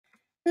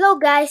Hello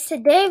guys,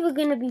 today we're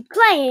going to be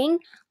playing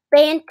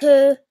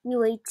Banter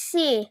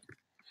UHC.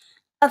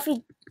 If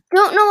you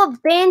don't know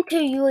what Banter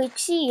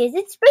UHC is,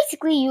 it's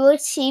basically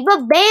UHC,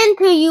 but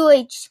Banter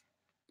UHC.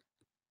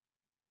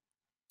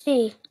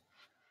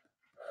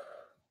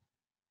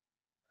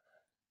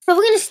 So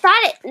we're going to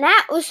start it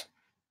now.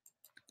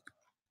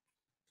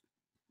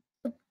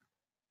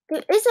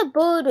 There is a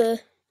border,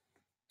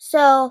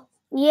 so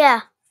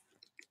yeah.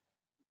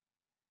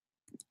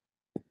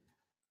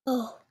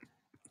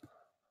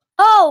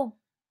 Oh!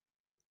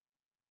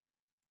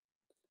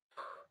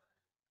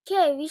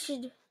 Okay, we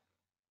should...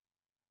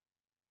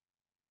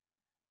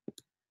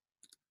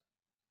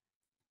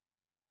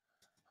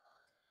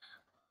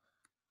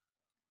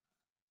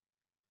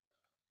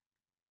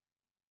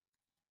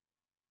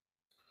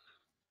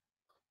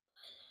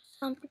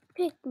 Some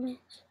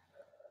pigments.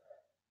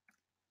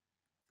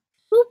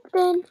 Swoop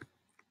then.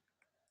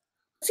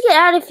 Let's get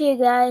out of here,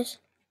 guys.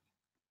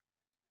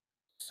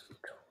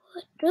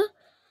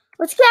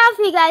 Let's get out of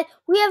here, guys.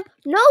 We have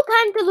no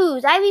time to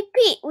lose. I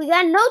repeat, we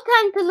got no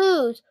time to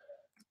lose.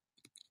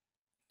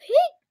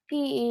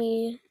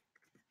 Piggy.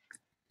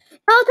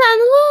 No time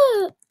to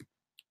lose.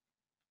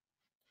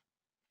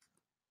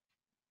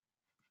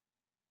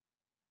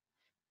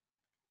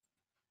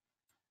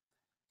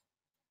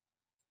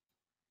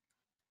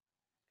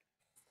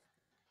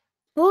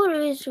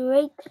 Border is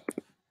right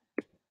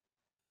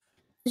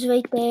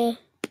there.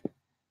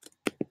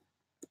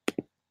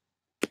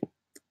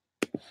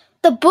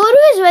 The border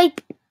is right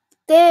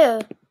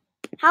there.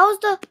 How's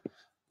the...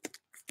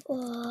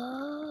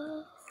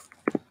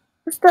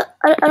 what's the...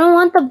 I don't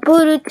want the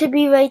border to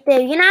be right there.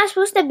 You're not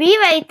supposed to be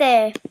right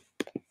there.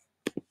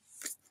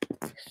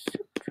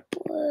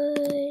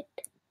 Wood.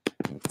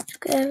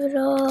 Grab it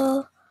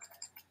all.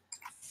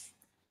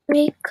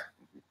 Make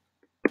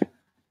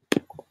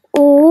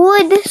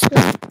wood.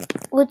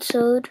 Wood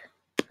sword.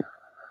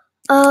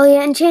 Oh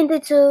yeah,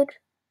 enchanted sword.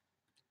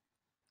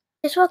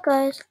 Guess what,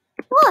 guys?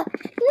 What?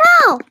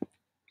 No!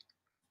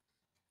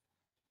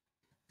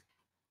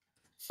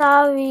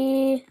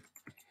 Sorry.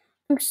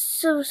 I'm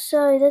so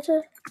sorry. That's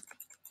a...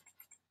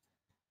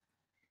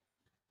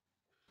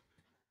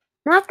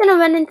 I'm not gonna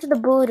run into the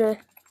border.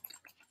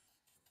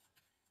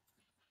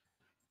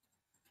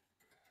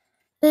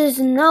 There's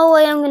no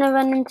way I'm gonna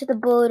run into the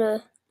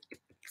border.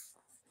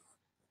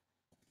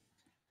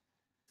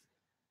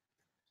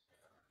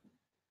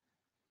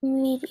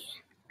 Media.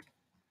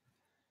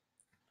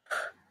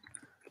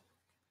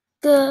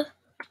 Oh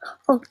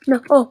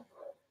no. Oh.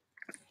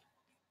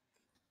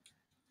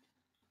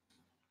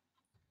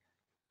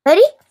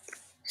 Ready?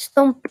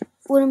 Stone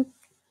wooden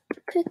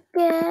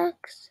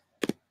pickaxe.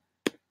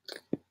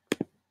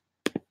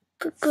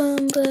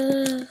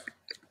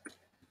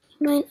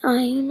 Mine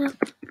iron up.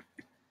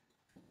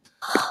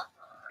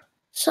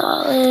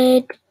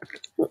 Solid.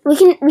 We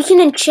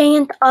can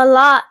enchant a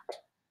lot.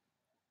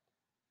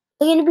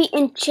 We're gonna be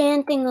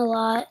enchanting a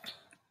lot.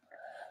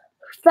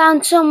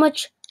 Found so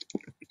much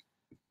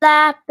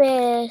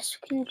lapis.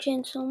 We can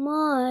enchant so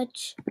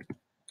much.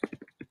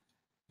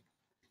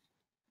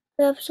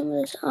 Grab some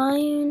of this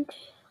iron.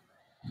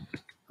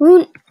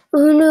 Who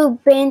knew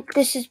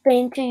this is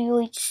Banter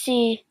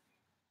UHC?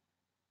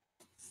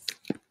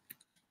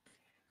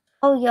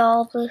 Oh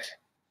y'all, this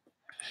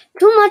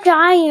too much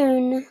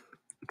iron.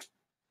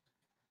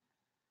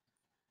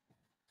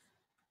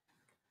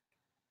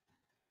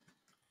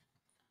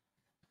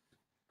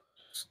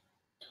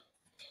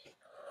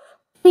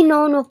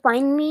 No one will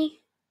find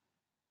me.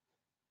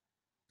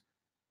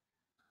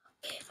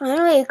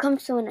 Finally, it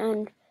comes to an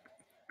end.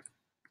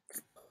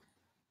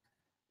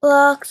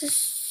 Blocks is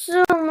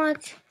so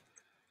much.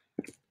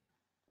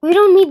 We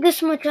don't need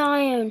this much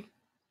iron.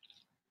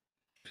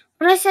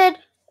 When I said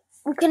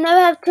we can never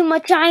have too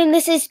much iron,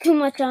 this is too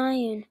much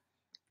iron.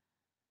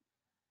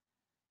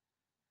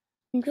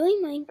 Enjoy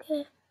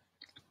Minecraft.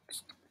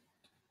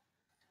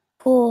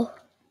 Cool.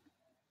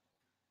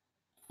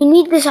 We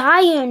need this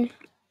iron.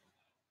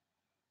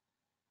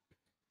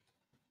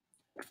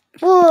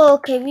 Oh,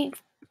 okay,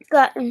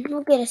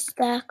 we'll get a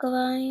stack of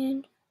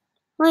iron.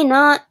 Why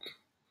not?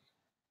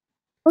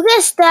 We'll get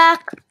a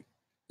stack.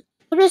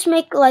 We'll just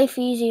make life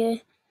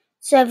easier.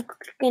 Instead of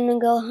gonna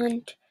go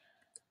hunt.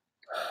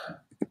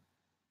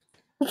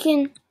 We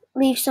can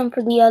leave some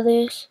for the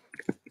others.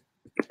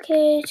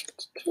 Okay,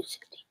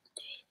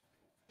 263.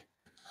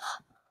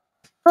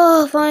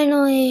 Oh,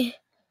 finally.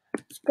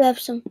 Let's grab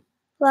some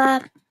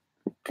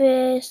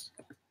lapis.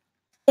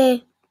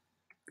 Okay.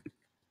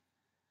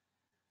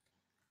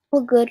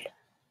 We're good.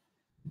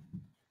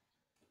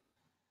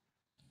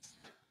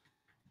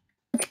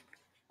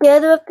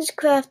 Gather up this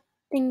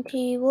crafting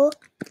table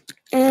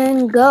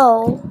and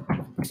go.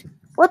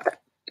 What the?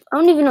 I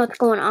don't even know what's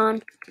going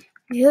on.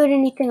 If you heard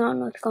anything, I don't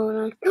know what's going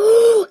on.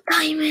 Oh,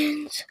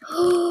 diamonds!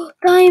 Oh,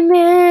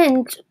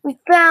 diamonds! We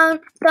found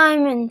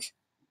diamonds.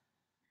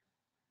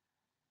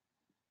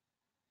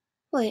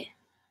 Wait.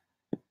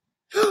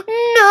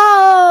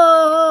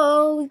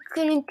 No! We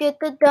couldn't get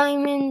the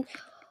diamonds.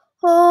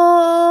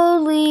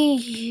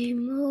 Holy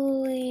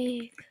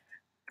moly.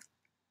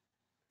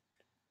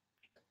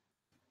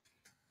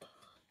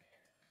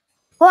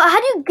 Well, how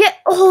do you get?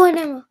 Oh, and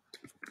then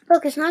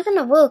look, it's not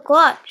gonna work.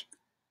 Watch.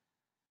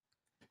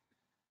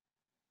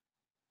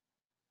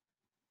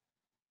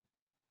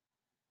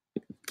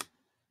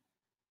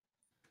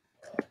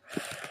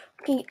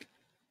 Okay.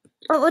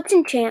 Oh, what's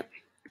enchant?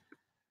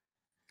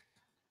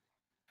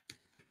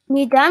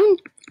 Need diamond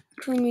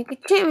to make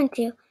enchantment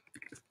too.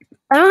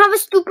 I don't have a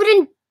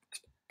stupid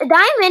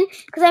diamond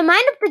because I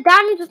mined up the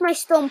diamonds with my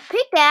stone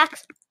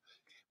pickaxe.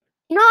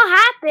 You know what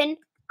happened?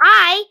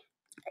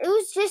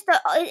 It's just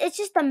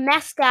a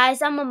mess,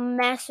 guys. I'm a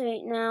mess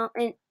right now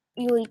in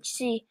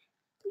UHC.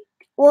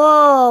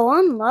 Whoa,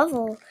 one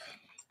level.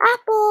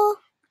 Apple.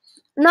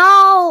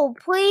 No,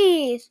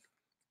 please.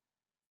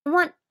 I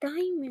want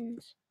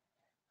diamonds.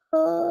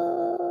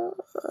 Oh.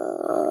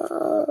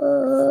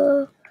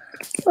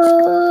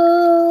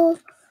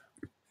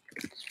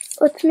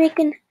 Let's make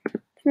an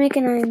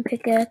iron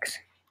pickaxe.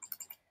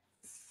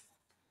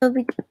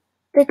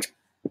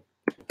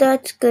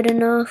 That's good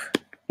enough.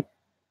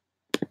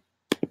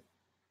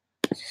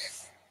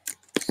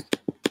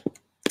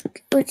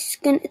 I'm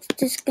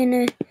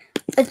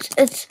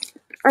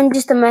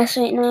just a mess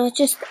right now.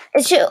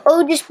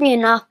 It'll just be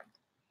enough.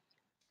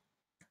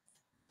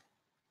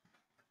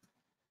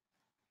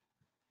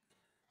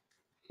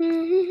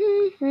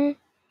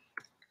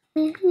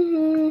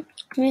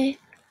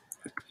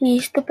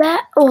 He's the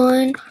bad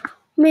one.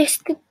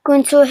 Mr.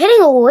 Gun. So we're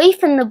heading away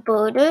from the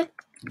border.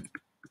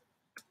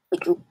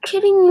 Like, you're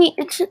kidding me.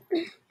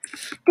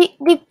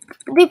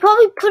 They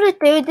probably put it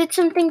there, did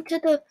something to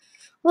the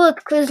wood,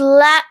 because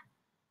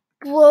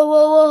whoa,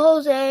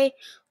 Jose.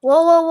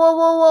 Whoa.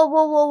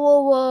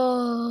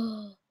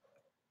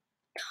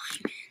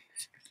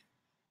 Diamonds.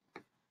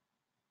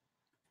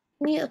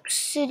 The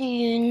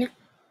obsidian.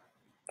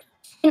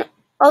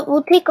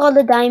 We'll take all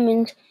the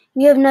diamonds.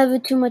 You have never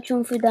too much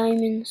room for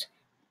diamonds.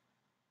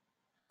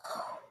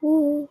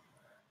 Ooh.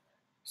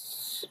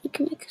 So we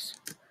can make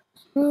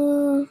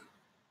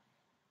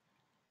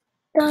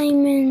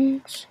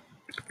diamonds.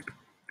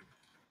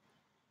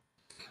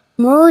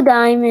 More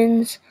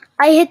diamonds.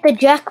 I hit the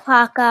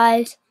jackpot,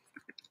 guys.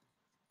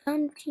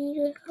 Oh,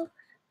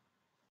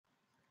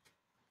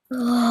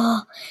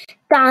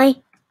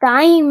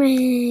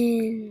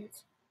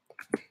 diamonds.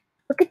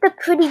 Look at the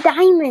pretty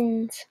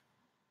diamonds.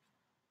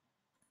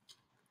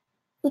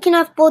 We can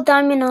have full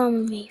diamond armor,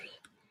 maybe.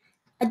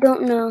 I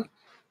don't know.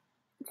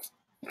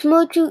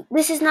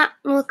 This is not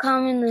more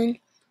common than.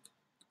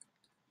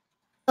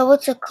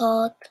 What's it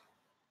called?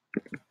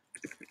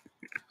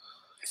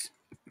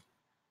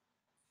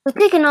 We're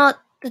taking out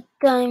the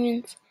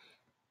diamonds.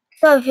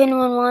 So if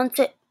anyone wants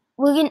it,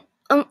 we're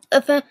gonna.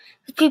 If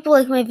people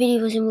like my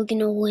videos, and we're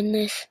gonna win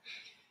this.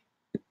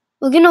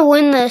 We're gonna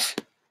win this.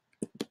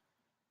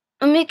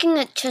 I'm making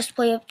a chest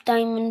plate of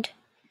diamond.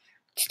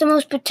 It's the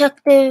most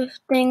protective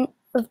thing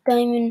of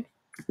diamond.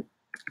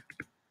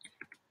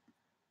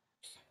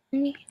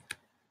 No,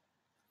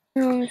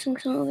 I'm missing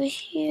some over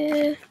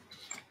here.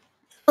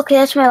 Okay,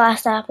 that's my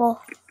last apple.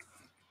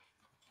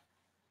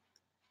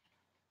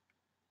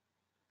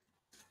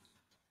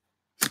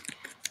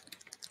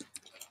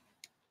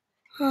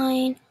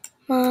 Mine.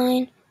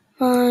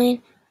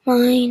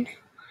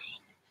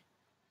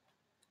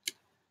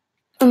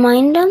 I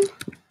mined them?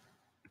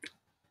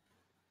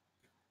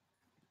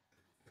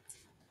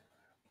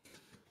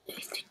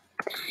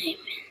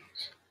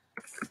 Diamonds.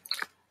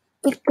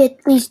 We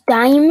get these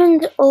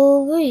diamonds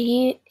over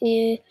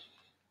here.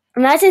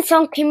 Imagine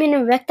someone came in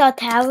and wrecked our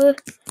tower.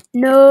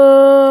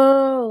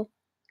 No.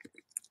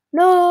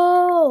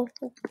 Oh,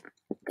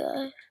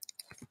 God.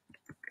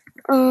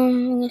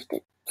 We have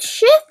to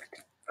shift.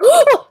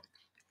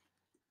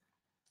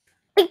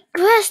 I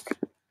pressed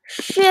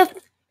shift.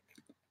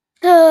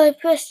 I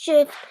pressed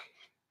shift.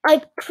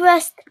 I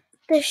pressed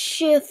the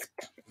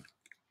shift.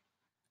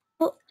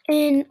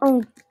 And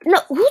oh no,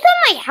 who's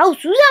at my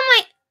house? Who's at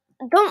my?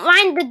 Don't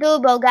mind the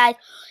doorbell, guys.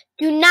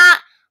 Do not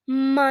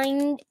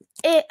mind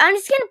it. I'm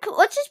just gonna put.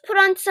 Let's just put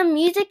on some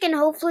music and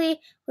hopefully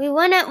we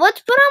win it.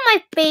 Let's put on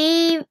my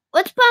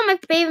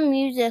favorite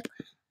music.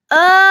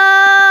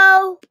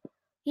 Oh,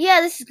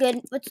 yeah, this is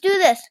good. Let's do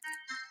this.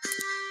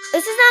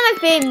 This is not my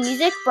favorite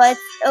music, but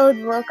it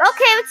would work.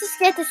 Okay, let's just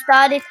get this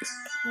started.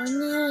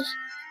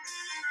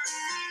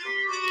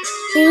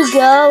 Here we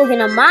go. We're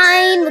gonna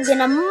mine.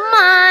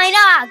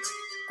 Ah,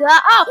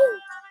 God.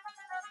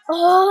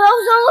 Oh, that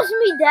was almost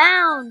me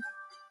down.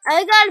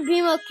 I gotta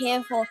be more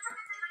careful.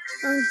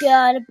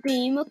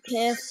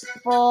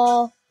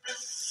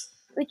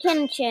 We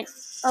can't enchant.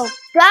 Oh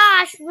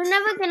gosh,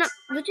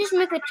 we'll just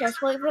make a chest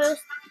plate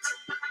first.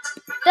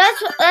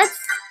 That's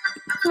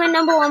my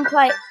number one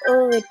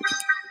priority.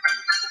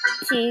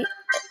 Okay,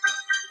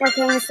 I'm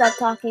gonna stop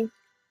talking.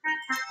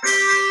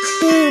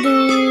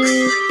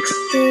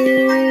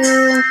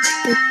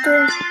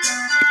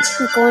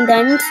 We're going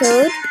diamond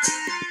sword.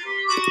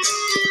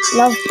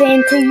 Love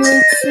Banter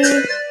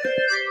UHC.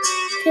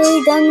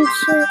 Okay, diamond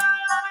sword.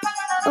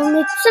 I'll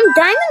make some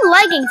diamond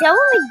leggings. I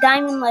will make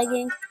diamond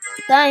leggings.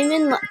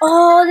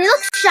 Oh, they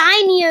look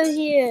shinier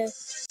here.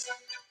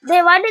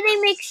 Why do they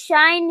make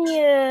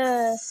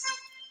shinier?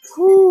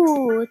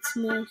 Ooh, it's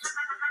nice.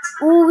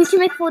 Ooh, we can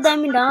make full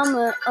diamond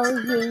armor.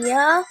 Oh,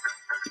 yeah.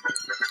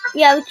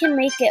 Yeah, we can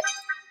make it.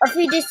 If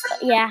we just,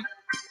 yeah.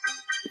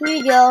 Here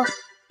we go.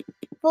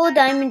 Full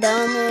diamond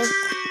armor.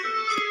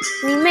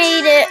 We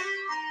made it.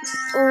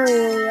 Oh,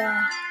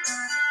 yeah.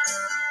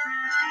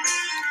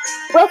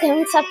 Okay,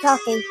 let's stop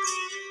talking.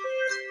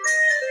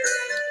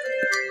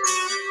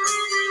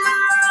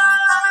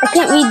 I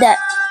can't read that.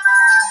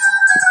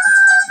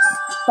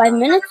 5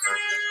 minutes?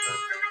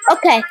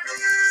 Okay.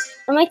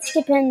 I might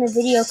skip in the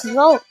video because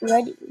we're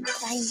already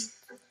dying.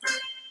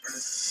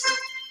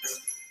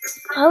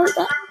 How is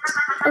that?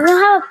 We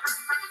don't have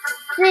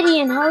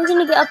obsidian. How are we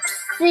gonna get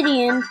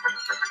obsidian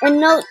in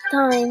no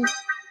time?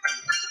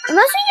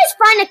 Unless we just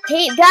find a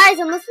cave, guys.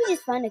 Unless we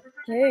just find a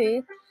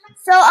cave.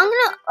 So I'm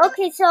gonna.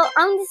 Okay, so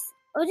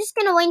we're just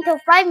gonna wait until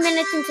 5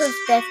 minutes until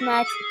it's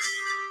deathmatch,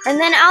 and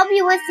then I'll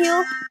be with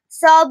you.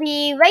 So I'll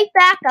be right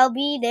back. I'll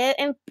be there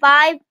in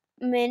 5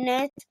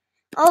 minutes.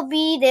 I'll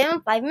be there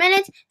in 5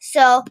 minutes.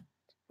 So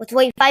let's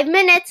wait 5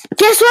 minutes.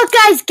 Guess what,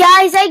 guys?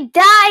 I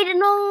died.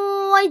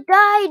 No, I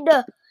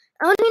died.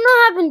 I don't even know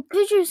how I've been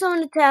picturing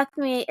someone attacked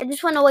me. I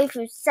just want to wait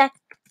for a sec.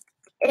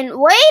 And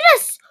wait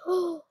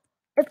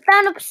I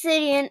found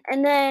obsidian,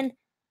 and then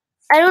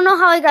I don't know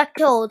how I got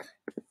killed.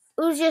 It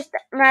was just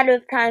a matter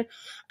of time. Okay,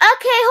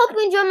 hope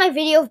you enjoyed my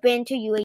video of Banter UA.